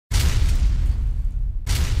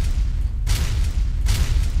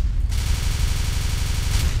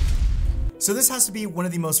So this has to be one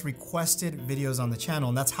of the most requested videos on the channel,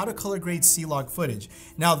 and that's how to color grade C-Log footage.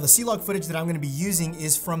 Now, the C-Log footage that I'm gonna be using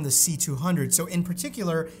is from the C200, so in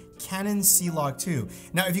particular, Canon C200.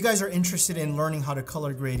 Now, if you guys are interested in learning how to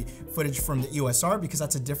color grade footage from the EOS R, because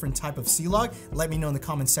that's a different type of C-Log, let me know in the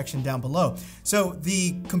comments section down below. So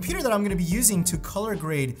the computer that I'm gonna be using to color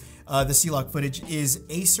grade the C-Log footage is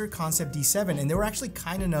Acer Concept D7, and they were actually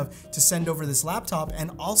kind enough to send over this laptop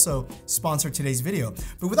and also sponsor today's video.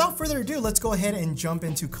 But without further ado, let's go ahead and jump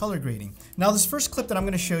into color grading. Now, this first clip that I'm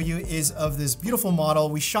gonna show you is of this beautiful model.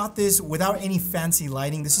 We shot this without any fancy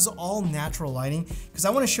lighting. This is all natural lighting, because I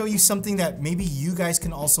wanna show you something that maybe you guys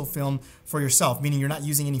can also film for yourself, meaning you're not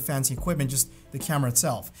using any fancy equipment, just the camera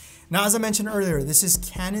itself. Now, as I mentioned earlier, this is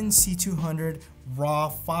Canon C200 raw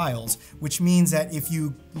files, which means that if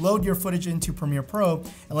you load your footage into Premiere Pro,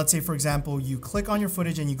 and let's say, for example, you click on your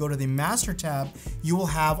footage and you go to the master tab, you will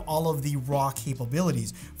have all of the raw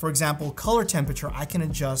capabilities. For example, color temperature, I can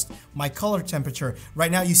adjust my color temperature.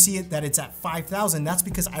 Right now you see it that it's at 5,000. That's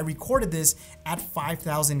because I recorded this at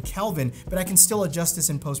 5,000 Kelvin, but I can still adjust this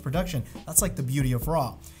in post-production. That's like the beauty of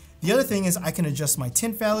raw. The other thing is I can adjust my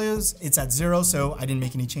tint values. It's at 0, so I didn't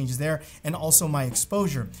make any changes there, and also my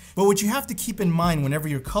exposure. But what you have to keep in mind whenever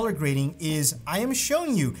you're color grading is I am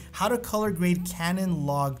showing you how to color grade Canon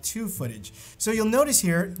Log 2 footage. So you'll notice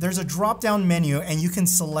here, there's a drop-down menu and you can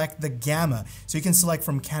select the gamma. So you can select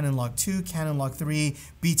from Canon Log 2, Canon Log 3,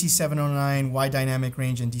 BT709, wide dynamic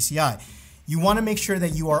range, and DCI. You want to make sure that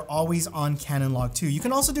you are always on Canon Log 2. You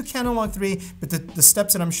can also do Canon Log 3, but the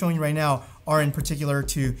steps that I'm showing you right now are in particular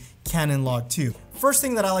to Canon Log 2. First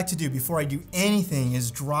thing that I like to do before I do anything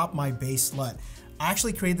is drop my base LUT. I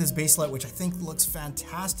actually created this base LUT, which I think looks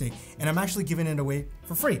fantastic, and I'm actually giving it away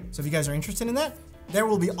for free. So if you guys are interested in that, there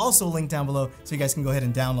will be also a link down below so you guys can go ahead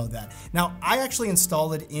and download that. Now, I actually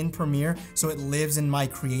installed it in Premiere, so it lives in my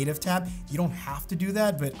creative tab. You don't have to do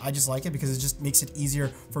that, but I just like it because it just makes it easier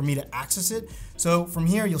for me to access it. So from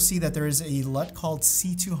here, you'll see that there is a LUT called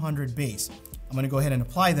C200 base. I'm gonna go ahead and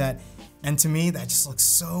apply that. And to me, that just looks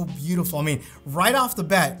so beautiful. I mean, right off the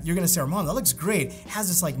bat, you're gonna say, Armand, that looks great. It has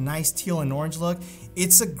this like nice teal and orange look.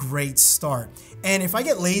 It's a great start. And if I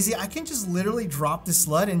get lazy, I can just literally drop this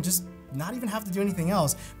LUT and just not even have to do anything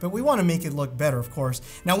else, but we want to make it look better, of course.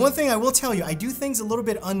 Now, one thing I will tell you, I do things a little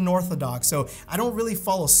bit unorthodox, so I don't really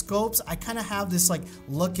follow scopes. I kind of have this like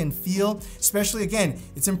look and feel, especially again,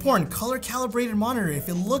 it's important, color calibrated monitor. If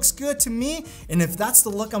it looks good to me, and if that's the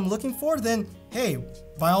look I'm looking for, then hey,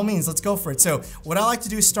 by all means, let's go for it. So what I like to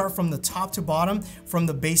do is start from the top to bottom from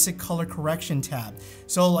the basic color correction tab.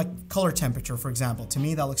 So like color temperature, for example, to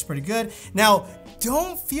me, that looks pretty good. Now,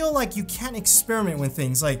 don't feel like you can't experiment with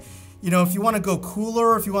things like, you know, if you want to go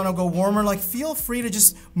cooler, if you want to go warmer, like feel free to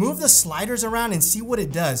just move the sliders around and see what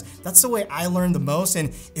it does. That's the way I learned the most. And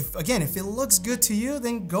if it looks good to you,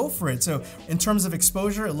 then go for it. So in terms of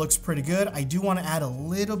exposure, it looks pretty good. I do want to add a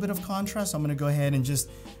little bit of contrast. So I'm going to go ahead and just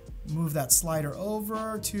move that slider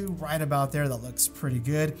over to right about there. That looks pretty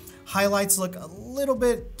good. Highlights look a little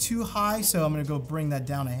bit too high, so I'm going to go bring that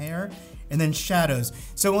down a hair. And then shadows.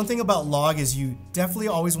 So one thing about log is you definitely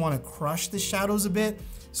always want to crush the shadows a bit.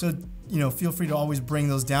 So, you know, feel free to always bring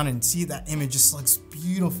those down and see that image just looks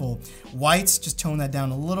beautiful. Whites, just tone that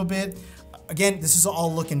down a little bit. Again, this is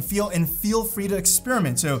all look and feel free to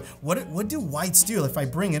experiment. So what do whites do? If I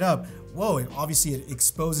bring it up, whoa, obviously it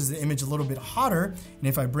exposes the image a little bit hotter, and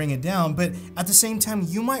if I bring it down, but at the same time,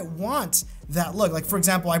 you might want that look. Like for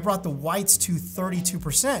example, I brought the whites to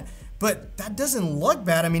 32%, but that doesn't look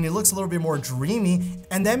bad. I mean, it looks a little bit more dreamy,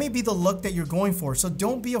 and that may be the look that you're going for, so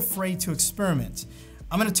don't be afraid to experiment.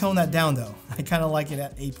 I'm gonna tone that down though. I kinda like it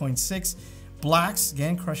at 8.6. Blacks,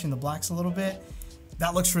 again, crushing the blacks a little bit.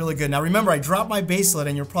 That looks really good. Now remember, I dropped my base LUT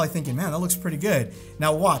and you're probably thinking, man, that looks pretty good.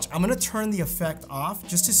 Now watch, I'm gonna turn the effect off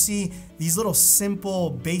just to see these little simple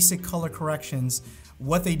basic color corrections,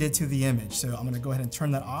 what they did to the image. So I'm gonna go ahead and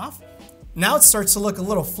turn that off. Now it starts to look a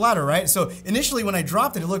little flatter, right? So initially when I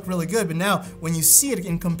dropped it, it looked really good, but now when you see it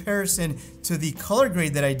in comparison to the color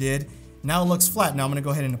grade that I did, now it looks flat. Now I'm gonna go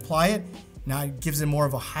ahead and apply it. Now it gives it more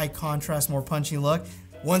of a high contrast, more punchy look.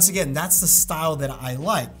 Once again, that's the style that I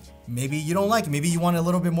like. Maybe you don't like it. Maybe you want it a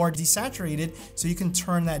little bit more desaturated, so you can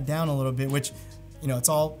turn that down a little bit, which, you know, it's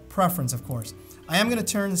all preference, of course. I am gonna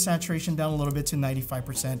turn the saturation down a little bit to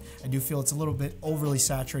 95%. I do feel it's a little bit overly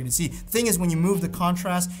saturated. See, the thing is when you move the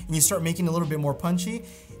contrast and you start making it a little bit more punchy,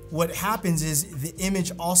 what happens is the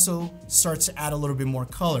image also starts to add a little bit more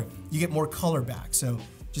color. You get more color back, so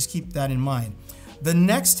just keep that in mind. The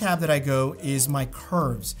next tab that I go is my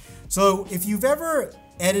curves. So if you've ever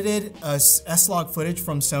edited S-Log footage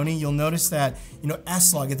from Sony, you'll notice that, you know,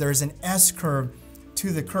 S-Log, if there's an S curve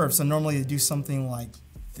to the curve. So normally they do something like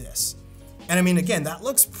this. And I mean, again, that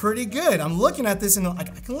looks pretty good. I'm looking at this and I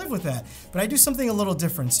can live with that, but I do something a little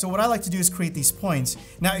different. So what I like to do is create these points.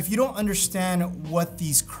 Now, if you don't understand what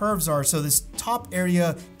these curves are, so this top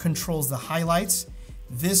area controls the highlights,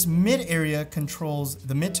 this mid area controls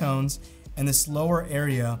the midtones, and this lower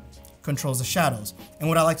area controls the shadows. And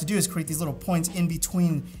what I like to do is create these little points in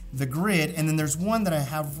between the grid, and then there's one that I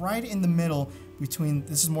have right in the middle between,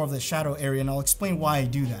 this is more of the shadow area, and I'll explain why I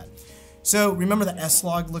do that. So remember the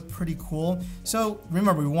S-Log looked pretty cool. So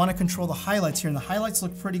remember, we want to control the highlights here, and the highlights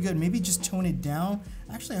look pretty good. Maybe just tone it down.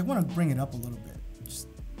 Actually, I want to bring it up a little bit,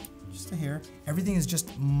 just a hair. Everything is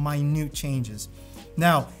just minute changes.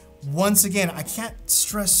 Now, once again, I can't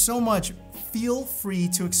stress so much, feel free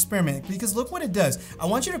to experiment, because look what it does. I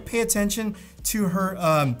want you to pay attention to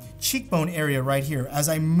her cheekbone area right here as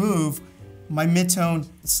I move my midtone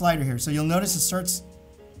slider here. So you'll notice it starts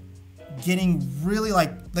getting really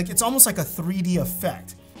like it's almost like a 3D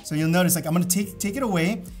effect. So you'll notice, like, I'm gonna take it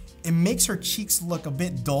away. It makes her cheeks look a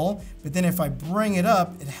bit dull, but then if I bring it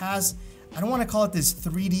up, it has, I don't wanna call it this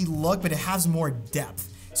 3D look, but it has more depth.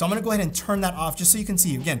 So I'm gonna go ahead and turn that off just so you can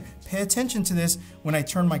see. Again, pay attention to this when I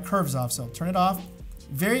turn my curves off. So turn it off,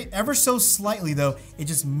 ever so slightly though, it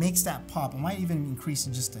just makes that pop. I might even increase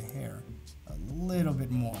it just a hair, a little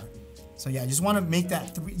bit more. So yeah, I just wanna make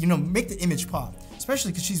that, make the image pop,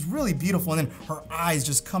 especially because she's really beautiful and then her eyes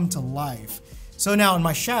just come to life. So now in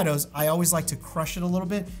my shadows, I always like to crush it a little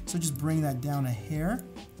bit. So just bring that down a hair.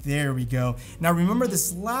 There we go. Now remember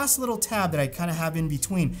this last little tab that I kind of have in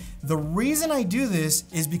between. The reason I do this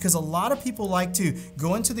is because a lot of people like to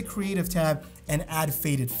go into the creative tab and add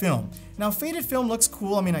faded film. Now faded film looks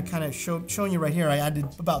cool. I mean, I kind of showing you right here, I added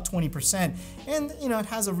about 20% and it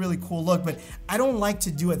has a really cool look, but I don't like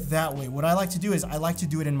to do it that way. What I like to do is I like to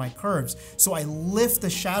do it in my curves. So I lift the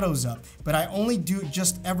shadows up, but I only do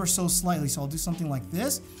just ever so slightly. So I'll do something like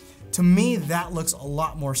this. To me, that looks a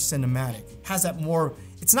lot more cinematic. Has that more,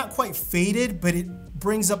 it's not quite faded, but it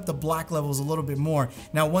brings up the black levels a little bit more.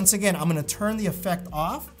 Now, once again, I'm gonna turn the effect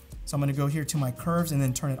off. So I'm gonna go here to my curves and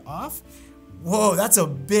then turn it off. Whoa, that's a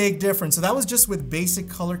big difference. So that was just with basic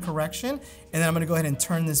color correction. And then I'm gonna go ahead and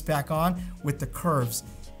turn this back on with the curves.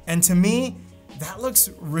 And to me, that looks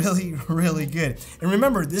really, really good. And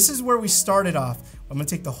remember, this is where we started off. I'm gonna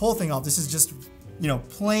take the whole thing off. This is just,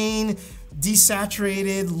 plain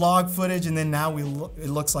desaturated log footage, and then now it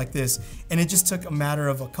looks like this. And it just took a matter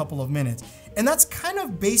of a couple of minutes. And that's kind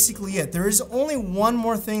of basically it. There is only one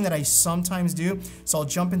more thing that I sometimes do. So I'll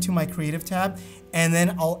jump into my creative tab and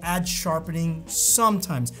then I'll add sharpening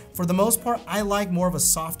sometimes. For the most part, I like more of a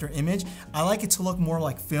softer image. I like it to look more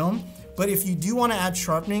like film. But if you do want to add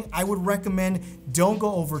sharpening, I would recommend don't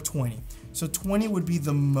go over 20. So 20 would be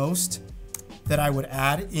the most that I would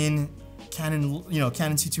add in Canon,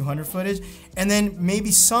 Canon C200 footage. And then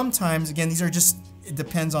maybe sometimes, again, these are just, it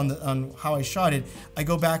depends on how I shot it. I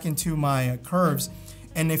go back into my curves.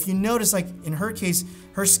 And if you notice, like in her case,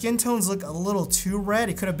 her skin tones look a little too red.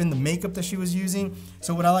 It could have been the makeup that she was using.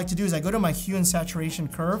 So what I like to do is I go to my hue and saturation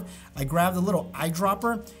curve. I grab the little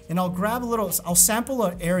eyedropper and I'll sample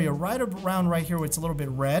an area right around right here where it's a little bit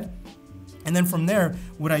red. And then from there,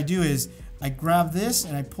 what I do is I grab this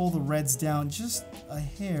and I pull the reds down just a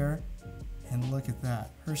hair. And look at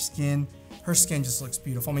that, her skin just looks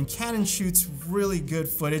beautiful. I mean, Canon shoots really good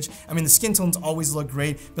footage. I mean, the skin tones always look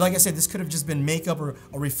great, but like I said, this could have just been makeup or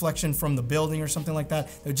a reflection from the building or something like that.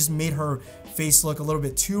 It just made her face look a little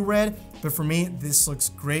bit too red, but for me, this looks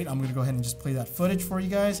great. I'm gonna go ahead and just play that footage for you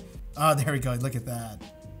guys. Oh, there we go, look at that.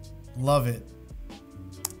 Love it.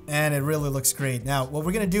 And it really looks great. Now, what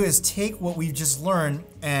we're gonna do is take what we've just learned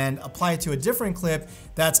and apply it to a different clip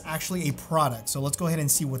that's actually a product. So let's go ahead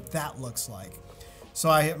and see what that looks like. So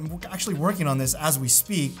I am actually working on this as we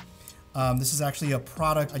speak. This is actually a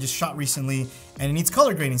product I just shot recently and it needs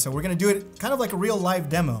color grading. So we're gonna do it kind of like a real live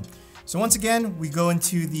demo. So once again, we go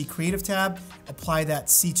into the creative tab, apply that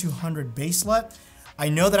C200 base LUT. I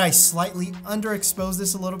know that I slightly underexposed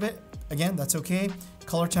this a little bit. Again, that's okay.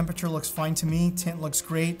 Color temperature looks fine to me. Tint looks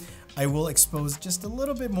great. I will expose just a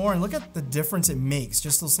little bit more and look at the difference it makes,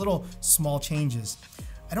 just those little small changes.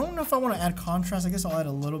 I don't know if I want to add contrast. I guess I'll add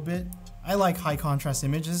a little bit. I like high contrast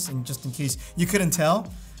images, and just in case you couldn't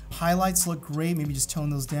tell, highlights look great. Maybe just tone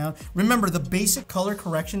those down. Remember, the basic color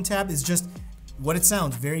correction tab is just what it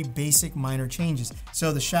sounds, very basic minor changes.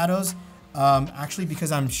 So the shadows, actually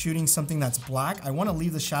because I'm shooting something that's black, I want to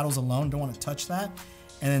leave the shadows alone, don't want to touch that.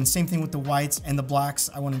 And then same thing with the whites and the blacks.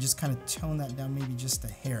 I want to just kind of tone that down maybe just a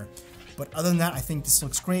hair. But other than that, I think this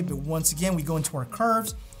looks great. But once again, we go into our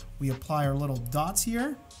curves. We apply our little dots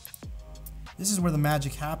here. This is where the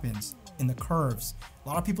magic happens. in the curves. A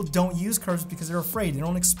lot of people don't use curves because they're afraid. They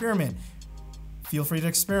don't experiment. Feel free to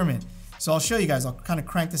experiment. So I'll show you guys. I'll kind of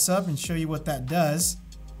crank this up and show you what that does.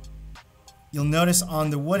 You'll notice on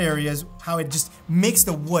the wood areas how it just makes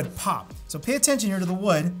the wood pop. So pay attention here to the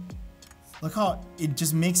wood. Look how it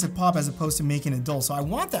just makes it pop as opposed to making it dull. So I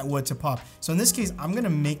want that wood to pop. So in this case, I'm gonna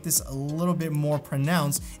make this a little bit more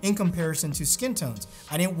pronounced in comparison to skin tones.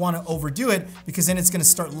 I didn't want to overdo it because then it's gonna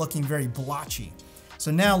start looking very blotchy. So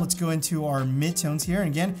now let's go into our midtones here. And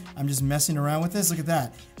again, I'm just messing around with this. Look at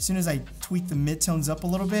that. As soon as I tweak the midtones up a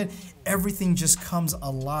little bit, everything just comes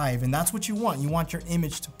alive. And that's what you want. You want your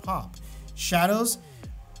image to pop. Shadows,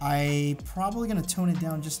 I probably gonna tone it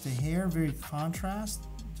down just a hair, very contrast,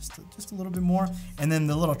 just a little bit more. And then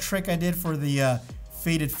the little trick I did for the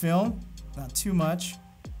faded film, not too much,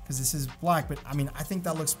 because this is black, but I mean, I think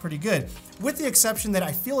that looks pretty good. With the exception that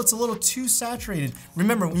I feel it's a little too saturated.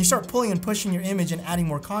 Remember, when you start pulling and pushing your image and adding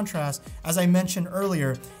more contrast, as I mentioned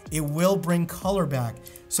earlier, it will bring color back.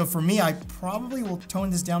 So for me, I probably will tone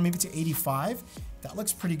this down maybe to 85. That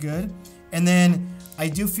looks pretty good. And then I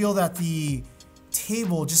do feel that the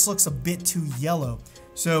table just looks a bit too yellow.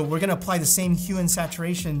 So we're gonna apply the same hue and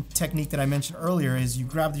saturation technique that I mentioned earlier. Is you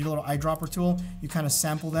grab your little eyedropper tool, you kind of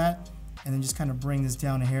sample that, and then just kind of bring this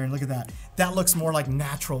down here, and look at that. That looks more like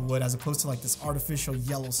natural wood as opposed to like this artificial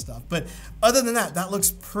yellow stuff. But other than that, that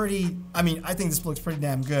looks pretty, I mean, I think this looks pretty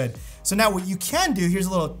damn good. So now what you can do, here's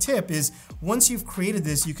a little tip, is once you've created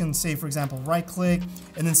this, you can say, for example, right click,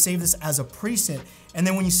 and then save this as a preset. And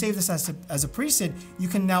then when you save this as a preset, you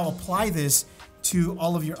can now apply this to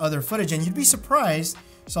all of your other footage, and you'd be surprised.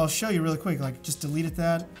 So I'll show you really quick, like just deleted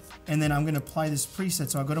that, and then I'm gonna apply this preset.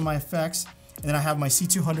 So I'll go to my effects, and then I have my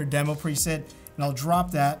C200 demo preset, and I'll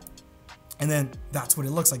drop that, and then that's what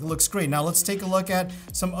it looks like. It looks great. Now let's take a look at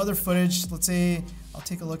some other footage. Let's say, I'll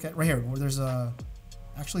take a look at right here, where there's a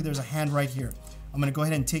hand right here. I'm gonna go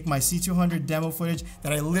ahead and take my C200 demo footage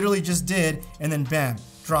that I literally just did, and then bam,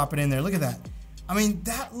 drop it in there. Look at that. I mean,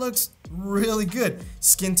 that looks really good.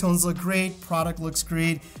 Skin tones look great, product looks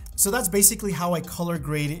great. So that's basically how I color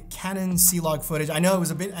grade Canon C-Log footage. I know it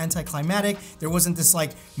was a bit anticlimactic. There wasn't this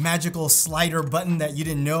like magical slider button that you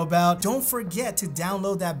didn't know about. Don't forget to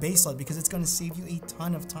download that baseline because it's gonna save you a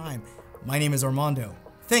ton of time. My name is Armando.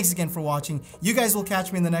 Thanks again for watching. You guys will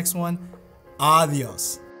catch me in the next one.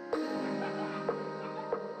 Adios.